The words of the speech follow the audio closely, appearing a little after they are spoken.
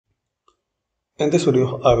In this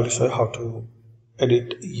video, I will show you how to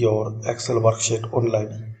edit your Excel worksheet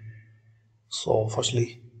online. So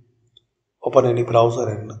firstly, open any browser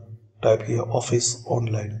and type here Office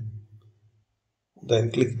Online. Then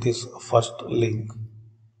click this first link.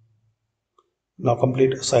 Now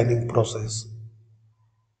complete signing process.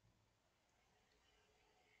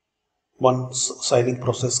 Once signing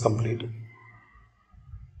process complete,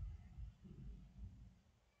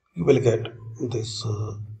 you will get this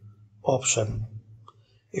option.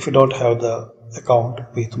 If you don't have the account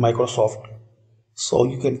with Microsoft, so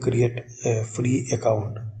you can create a free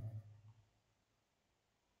account.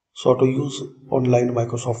 So to use online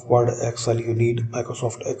Microsoft Word, Excel, you need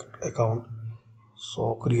Microsoft account.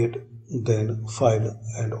 So create, then file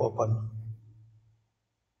and open.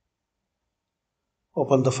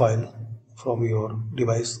 Open the file from your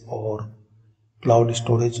device or cloud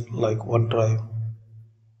storage like OneDrive.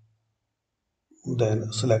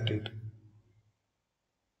 Then select it.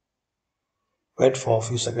 Wait for a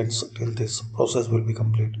few seconds till this process will be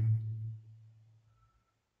complete.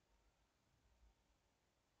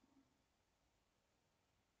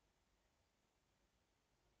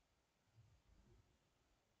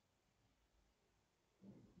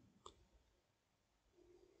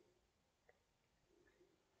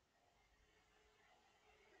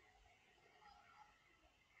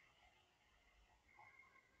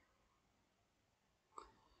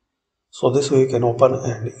 So this way you can open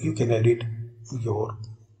and you can edit your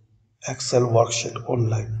Excel worksheet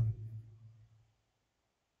online.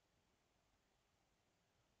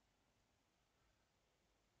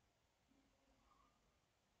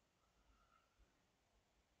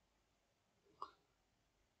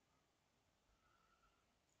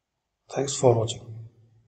 Thanks for watching.